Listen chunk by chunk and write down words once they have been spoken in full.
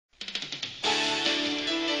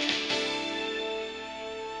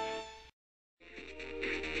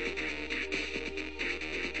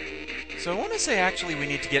So I want to say actually we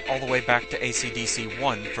need to get all the way back to AC/DC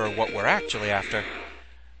 1 for what we're actually after.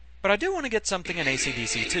 But I do want to get something in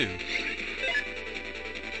AC/DC 2.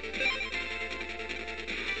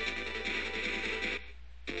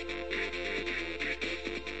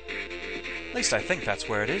 At least I think that's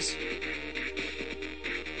where it is.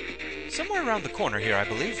 Somewhere around the corner here, I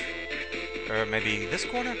believe. Or maybe this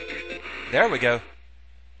corner? There we go.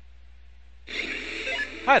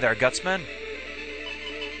 Hi there, GutsMan.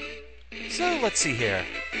 So, let's see here.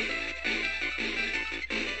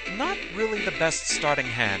 Not really the best starting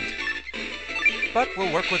hand, but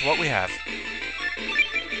we'll work with what we have.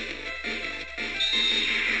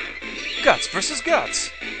 Guts versus Guts!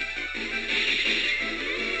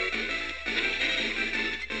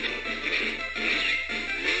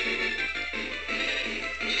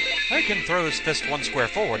 He can throw his fist one square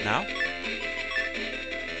forward now.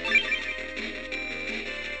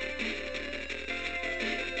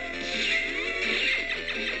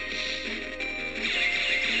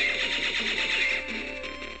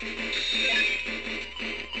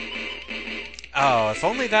 Oh, if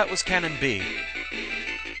only that was Cannon B.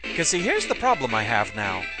 Because see, here's the problem I have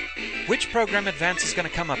now. Which program advance is going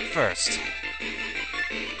to come up first?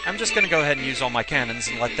 I'm just going to go ahead and use all my cannons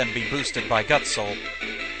and let them be boosted by Guts Soul.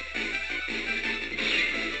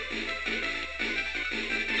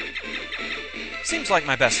 Seems like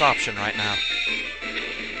my best option right now.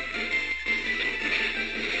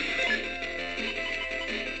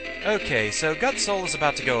 Okay, so Guts Soul is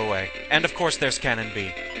about to go away. And of course there's Cannon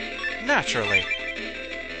B. Naturally.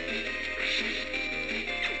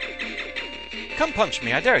 Come punch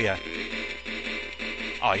me, I dare ya.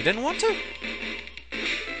 Oh, you didn't want to?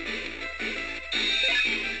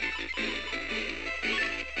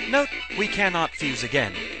 Note, we cannot fuse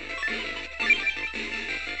again.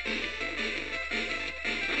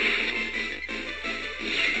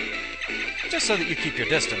 Just so that you keep your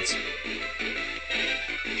distance.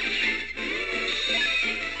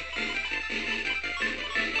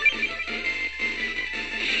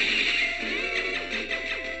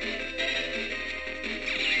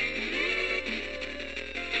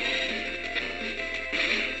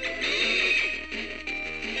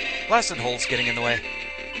 Blasted hole's getting in the way.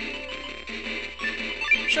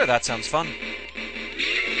 Sure, that sounds fun.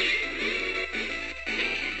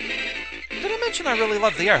 Did I mention I really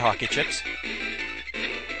love the air hockey chips?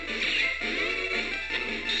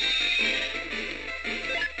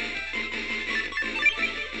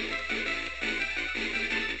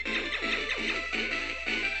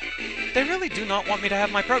 They really do not want me to have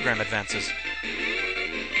my program advances.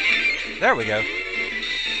 There we go.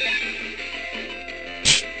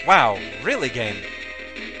 Wow, really, game?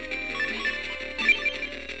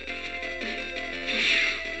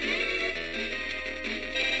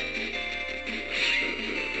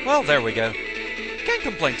 Well, there we go. Can't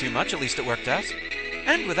complain too much, at least it worked out.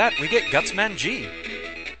 And with that, we get GutsMan G.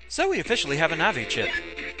 So we officially have a Navi chip.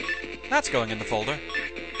 That's going in the folder.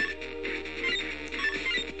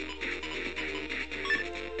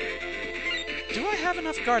 Do I have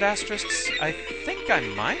enough guard asterisks? I think I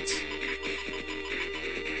might.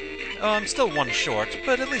 Oh, I'm still one short,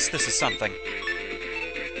 but at least this is something.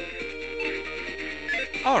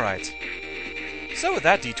 Alright. So with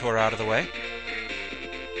that detour out of the way...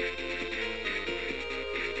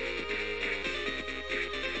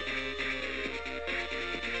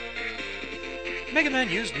 Megaman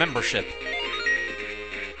used membership.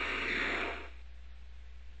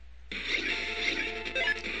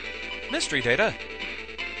 Mystery data.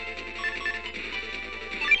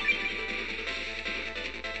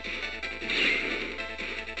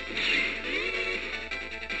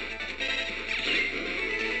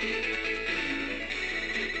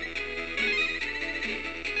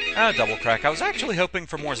 Double crack. I was actually hoping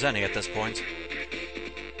for more Zenny at this point.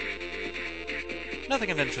 Nothing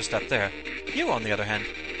of interest up there. You, on the other hand.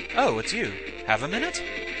 Oh, it's you. Have a minute?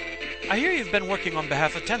 I hear you've been working on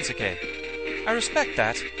behalf of Tensuke. I respect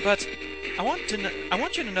that, but I want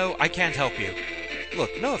you to know I can't help you. Look,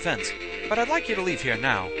 no offense, but I'd like you to leave here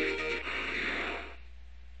now.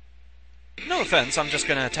 No offense, I'm just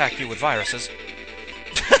gonna attack you with viruses.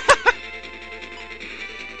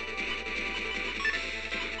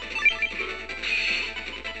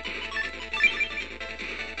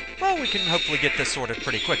 Well, we can hopefully get this sorted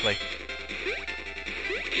pretty quickly.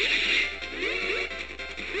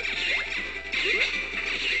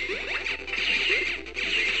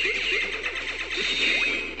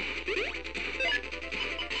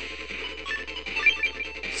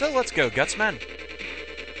 So let's go, GutsMan.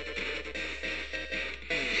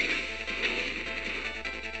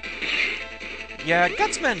 Yeah,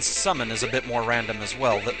 GutsMan's summon is a bit more random as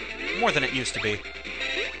well. more than it used to be.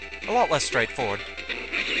 A lot less straightforward.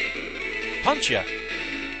 Punch ya!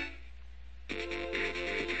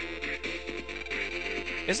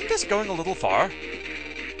 Isn't this going a little far?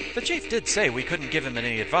 The chief did say we couldn't give him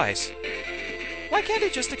any advice. Why can't he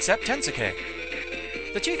just accept Tensuke?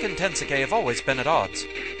 The chief and Tensuke have always been at odds.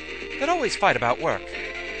 They'd always fight about work.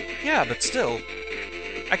 Yeah, but still.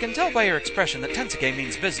 I can tell by your expression that Tensuke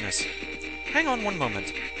means business. Hang on one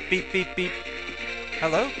moment. Beep, beep, beep.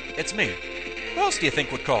 Hello? It's me. Who else do you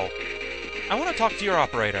think would call? I want to talk to your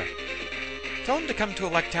operator. Tell him to come to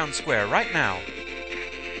Electown Square right now.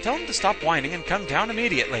 Tell him to stop whining and come down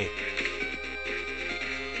immediately.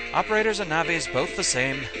 Operators and Navis both the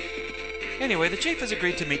same. Anyway, the chief has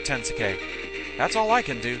agreed to meet Tensuke. That's all I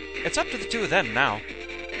can do. It's up to the two of them now.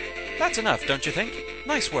 That's enough, don't you think?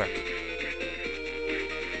 Nice work.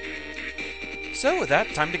 So with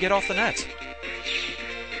that, time to get off the net.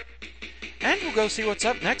 And we'll go see what's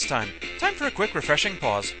up next time. Time for a quick refreshing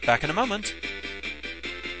pause. Back in a moment.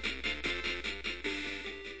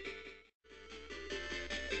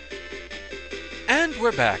 And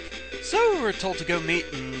we're back. So we're told to go meet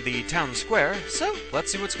in the town square, so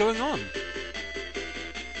let's see what's going on.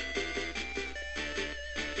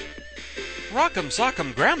 Rock'em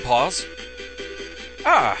sock'em grandpas!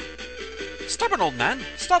 Ah! Stubborn old man,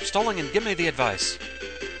 stop stalling and give me the advice.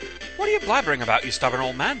 What are you blabbering about, you stubborn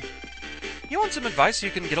old man? You want some advice so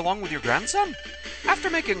you can get along with your grandson? After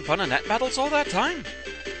making fun of net battles all that time?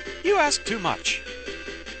 You ask too much.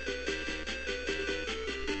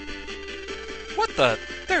 What the?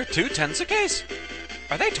 There are two Tensukes?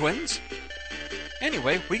 Are they twins?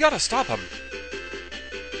 Anyway, we gotta stop them.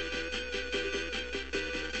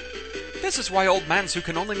 This is why old mans who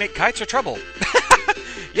can only make kites are trouble.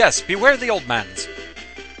 Yes, beware the old mans.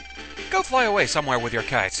 Go fly away somewhere with your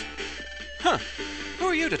kite. Huh. Who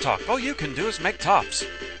are you to talk? All you can do is make tops.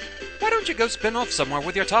 Why don't you go spin off somewhere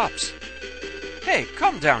with your tops? Hey,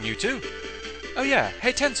 calm down, you two. Oh yeah,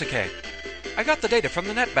 hey Tensuke. I got the data from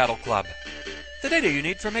the NetBattle Club. The data you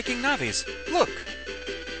need for making Navis. Look.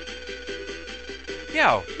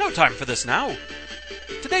 Yow, no time for this now.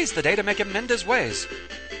 Today's the day to make him mend his ways.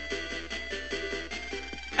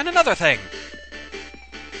 And another thing.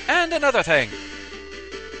 And another thing.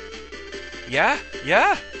 Yeah?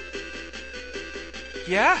 Yeah?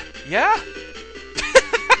 Yeah? Yeah?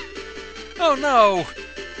 Oh no!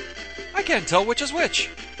 I can't tell which is which.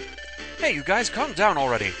 Hey, you guys, calm down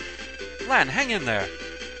already. Lan, hang in there.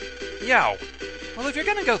 Yow. Well, if you're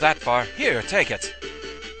gonna go that far, here, take it.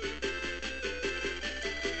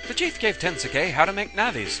 The chief gave Tensuke how to make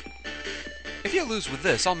Navis. If you lose with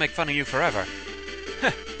this, I'll make fun of you forever.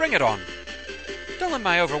 Heh, bring it on. Don't let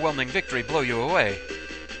my overwhelming victory blow you away.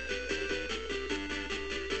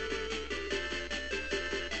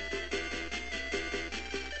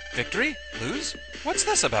 Victory? Lose? What's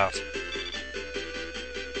this about?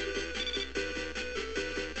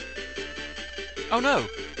 Oh no!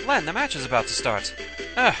 Len, the match is about to start.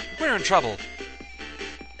 We're in trouble.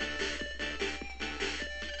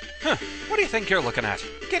 Huh, what do you think you're looking at?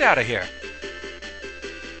 Get out of here.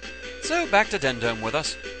 So, back to DenDome with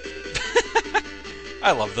us.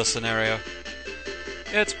 I love this scenario.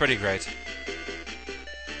 It's pretty great.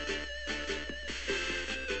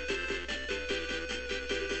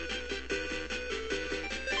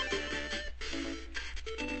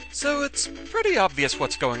 So it's pretty obvious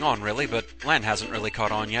what's going on, really, but Lan hasn't really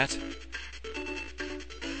caught on yet.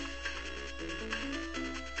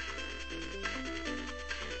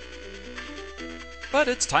 But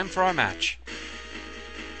it's time for our match.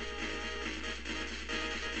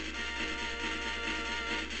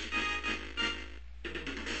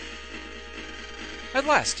 At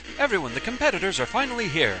last, everyone, the competitors are finally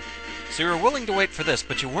here. So you were willing to wait for this,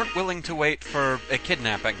 but you weren't willing to wait for a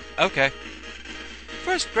kidnapping. Okay.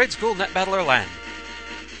 First, grade school net battler Lan.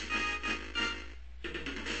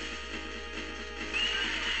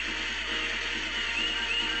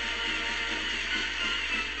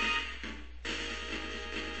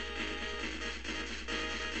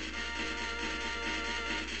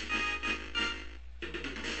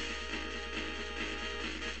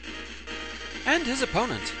 And his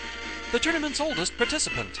opponent, the tournament's oldest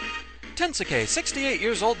participant, Tensuke, 68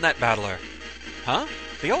 years old net battler. Huh?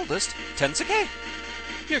 The oldest? Tensuke?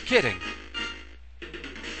 You're kidding.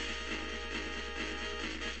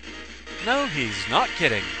 No, he's not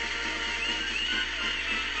kidding.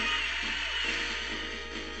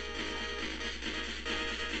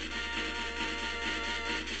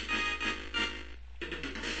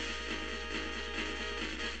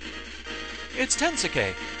 It's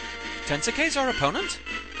Tensuke. Tensuke's our opponent?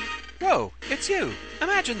 Whoa, it's you.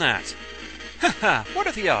 Imagine that. Haha, what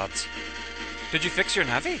are the odds? Did you fix your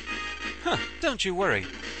Navi? Huh, don't you worry.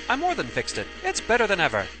 I more than fixed it. It's better than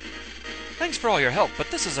ever. Thanks for all your help,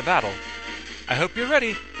 but this is a battle. I hope you're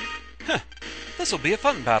ready. Huh, this'll be a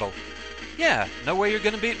fun battle. Yeah, no way you're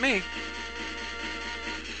gonna beat me.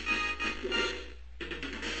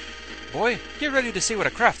 Boy, get ready to see what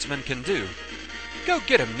a craftsman can do. Go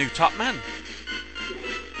get him, new TopMan.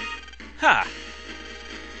 Ha!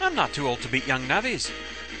 I'm not too old to beat young Navis.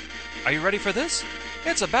 Are you ready for this?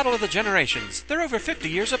 It's a battle of the generations. They're over 50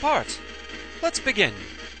 years apart. Let's begin.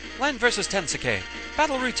 Land versus TenSeke.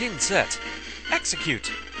 Battle routine set.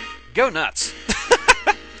 Execute. Go nuts.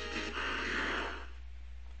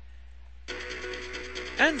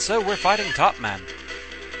 And so we're fighting TopMan.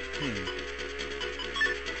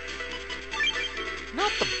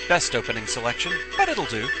 Not the best opening selection, but it'll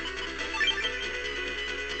do.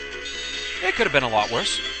 It could have been a lot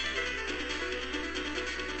worse.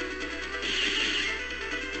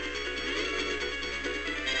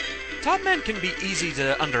 TopMan can be easy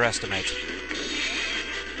to underestimate.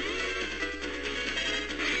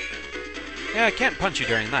 Yeah, I can't punch you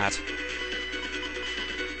during that.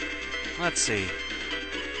 Let's see.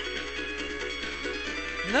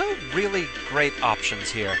 No really great options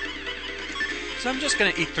here. So I'm just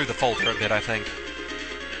going to eat through the folder a bit, I think.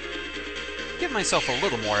 Give myself a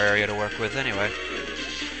little more area to work with, anyway.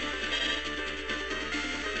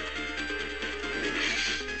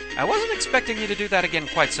 I wasn't expecting you to do that again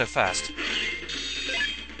quite so fast.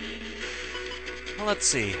 Well, let's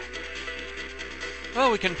see.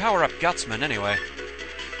 Well, we can power up GutsMan anyway.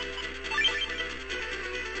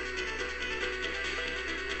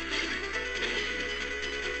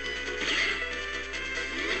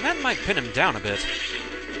 That might pin him down a bit.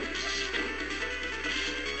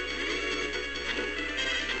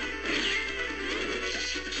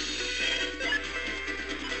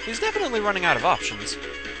 He's definitely running out of options.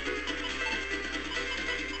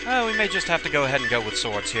 Oh, we may just have to go ahead and go with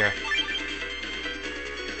swords here.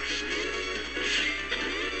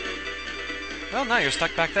 Well, now you're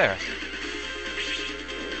stuck back there.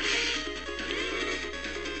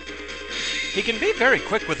 He can be very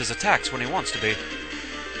quick with his attacks when he wants to be.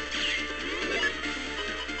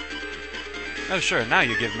 Oh sure, now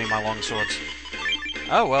you give me my long swords.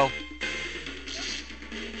 Oh well.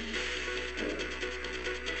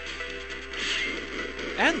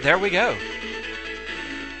 And there we go.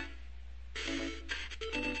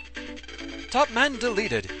 TopMan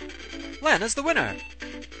deleted. Lan is the winner.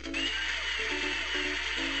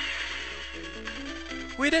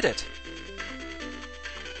 We did it.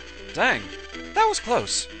 Dang, that was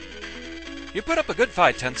close. You put up a good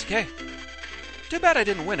fight, TenSeke. Too bad I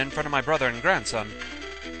didn't win in front of my brother and grandson.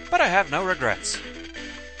 But I have no regrets.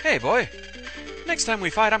 Hey, boy. Next time we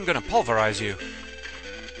fight, I'm gonna pulverize you.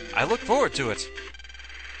 I look forward to it.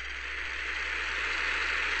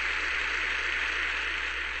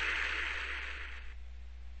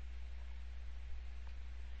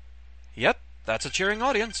 Yep, that's a cheering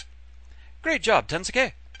audience. Great job,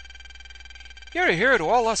 TenSeke. You're a hero to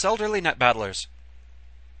all us elderly net battlers.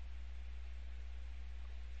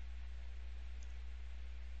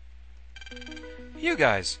 You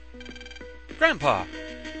guys. Grandpa.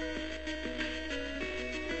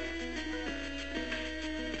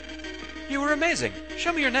 You were amazing.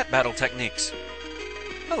 Show me your net battle techniques.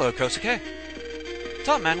 Hello, Kosuke.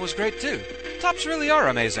 TopMan was great too. Tops really are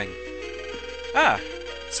amazing. Ah,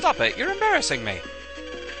 stop it. You're embarrassing me.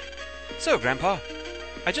 So, Grandpa,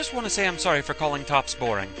 I just want to say I'm sorry for calling Tops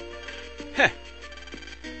boring. Heh.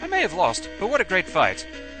 I may have lost, but what a great fight.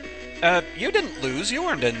 You didn't lose. You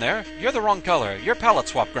weren't in there. You're the wrong color. You're palette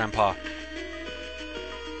swap, Grandpa.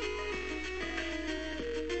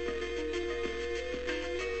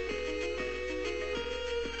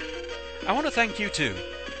 I want to thank you, too.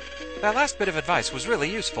 That last bit of advice was really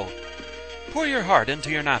useful. Pour your heart into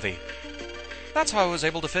your Navi. That's how I was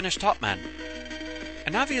able to finish TopMan. A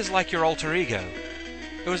Navi is like your alter ego.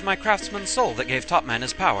 It was my craftsman's soul that gave TopMan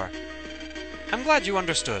his power. I'm glad you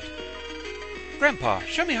understood. Grandpa,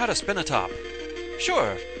 show me how to spin a top.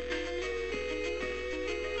 Sure.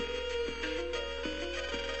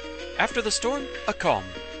 After the storm, a calm.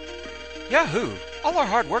 Yahoo! All our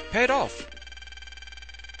hard work paid off.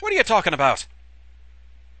 What are you talking about?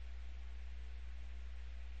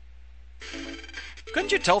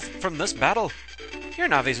 Couldn't you tell from this battle? Your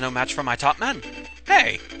Navi's no match for my TopMan.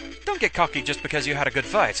 Hey! Don't get cocky just because you had a good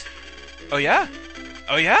fight. Oh yeah?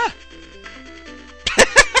 Oh yeah?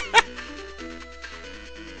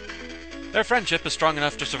 Their friendship is strong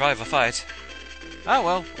enough to survive a fight. Ah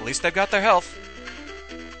well, at least they've got their health.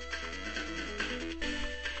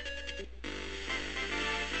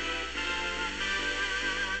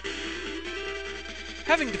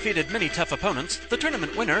 Having defeated many tough opponents, the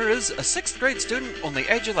tournament winner is a 6th grade student only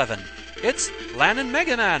age 11. It's Lan and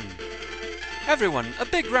Megaman! Everyone, a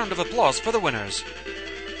big round of applause for the winners.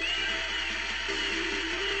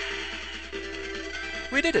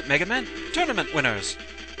 We did it, Megaman! Tournament winners!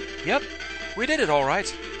 Yep, we did it all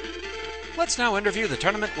right. Let's now interview the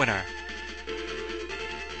tournament winner.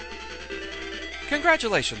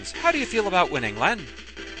 Congratulations! How do you feel about winning, Lan?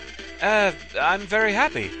 I'm very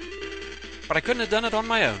happy. But I couldn't have done it on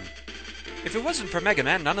my own. If it wasn't for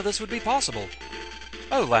Megaman, none of this would be possible.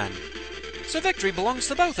 Oh, Lan. So victory belongs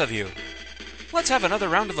to both of you. Let's have another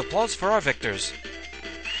round of applause for our victors.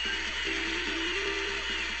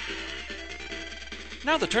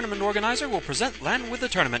 Now the tournament organizer will present Lan with the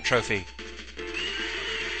tournament trophy.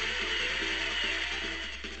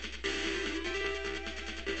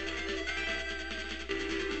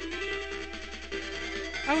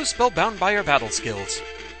 I was spellbound by your battle skills.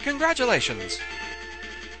 Congratulations!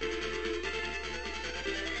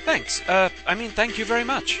 Thanks. Thank you very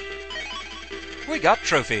much. We got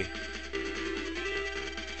trophy.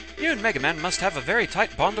 You and Megaman must have a very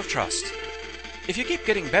tight bond of trust. If you keep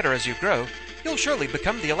getting better as you grow, you'll surely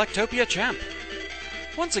become the Electopia champ.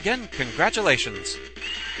 Once again, congratulations!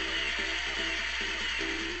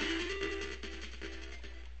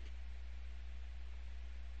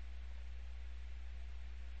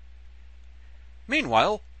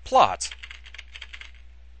 Meanwhile, plot.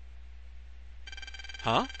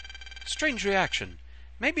 Huh? Strange reaction.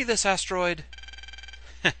 Maybe this asteroid...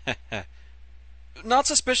 Not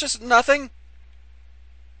suspicious, nothing?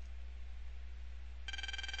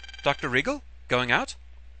 Dr. Regal? Going out?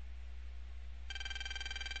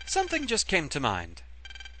 Something just came to mind.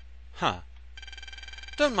 Huh.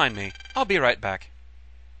 Don't mind me. I'll be right back.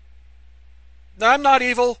 I'm not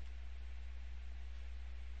evil!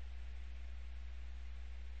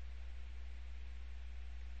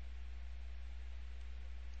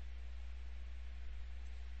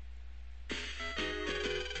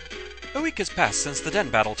 A week has passed since the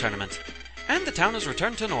DenDome tournament, and the town has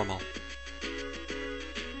returned to normal.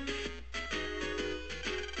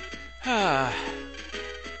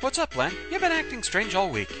 What's up, Lan? You've been acting strange all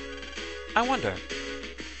week. I wonder.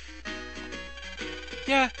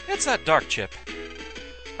 Yeah, it's that dark chip.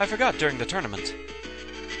 I forgot during the tournament.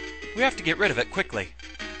 We have to get rid of it quickly.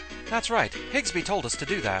 That's right, Higsby told us to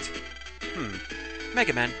do that.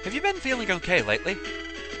 Megaman, have you been feeling okay lately?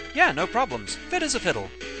 Yeah, no problems. Fit as a fiddle.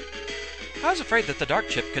 I was afraid that the dark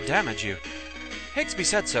chip could damage you. Higsby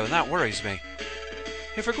said so, and that worries me.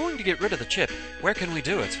 If we're going to get rid of the chip, where can we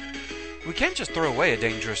do it? We can't just throw away a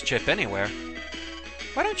dangerous chip anywhere.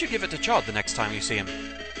 Why don't you give it to Chod the next time you see him?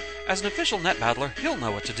 As an official net battler, he'll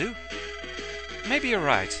know what to do. Maybe you're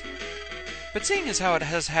right. But seeing as how it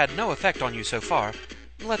has had no effect on you so far,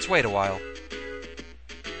 let's wait a while.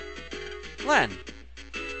 Lan!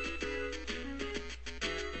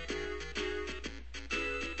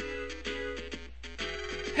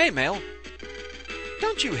 Hey, Mail.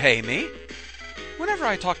 Don't you hey me. Whenever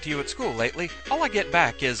I talk to you at school lately, all I get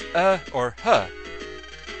back is or huh.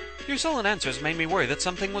 Your sullen answers made me worry that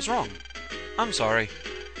something was wrong. I'm sorry.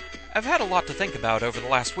 I've had a lot to think about over the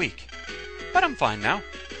last week. But I'm fine now.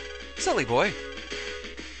 Silly boy.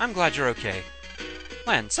 I'm glad you're okay.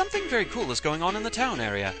 Lan, something very cool is going on in the town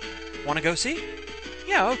area. Want to go see?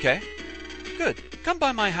 Yeah, okay. Good. Come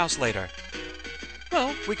by my house later.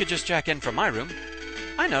 Well, we could just jack in from my room.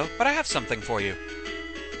 I know, but I have something for you.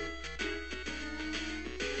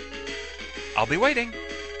 I'll be waiting.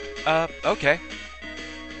 Okay.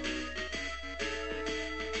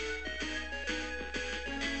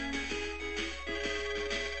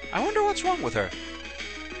 I wonder what's wrong with her.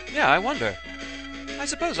 Yeah, I wonder. I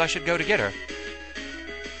suppose I should go to get her.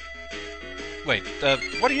 Wait,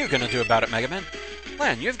 what are you gonna do about it, Megaman?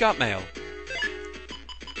 Lan, you've got mail.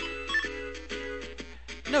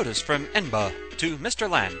 Notice from Enba to Mr.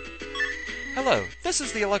 Lan. Hello, this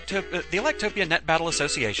is the Electopia Net Battle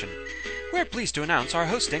Association. We're pleased to announce our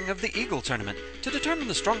hosting of the Eagle Tournament to determine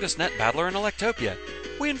the strongest net battler in Electopia.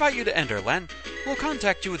 We invite you to enter, Lan. We'll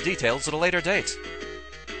contact you with details at a later date.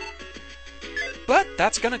 But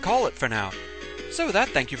that's gonna call it for now. So with that,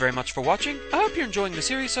 thank you very much for watching. I hope you're enjoying the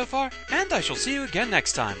series so far, and I shall see you again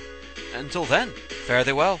next time. Until then, fare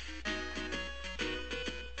thee well.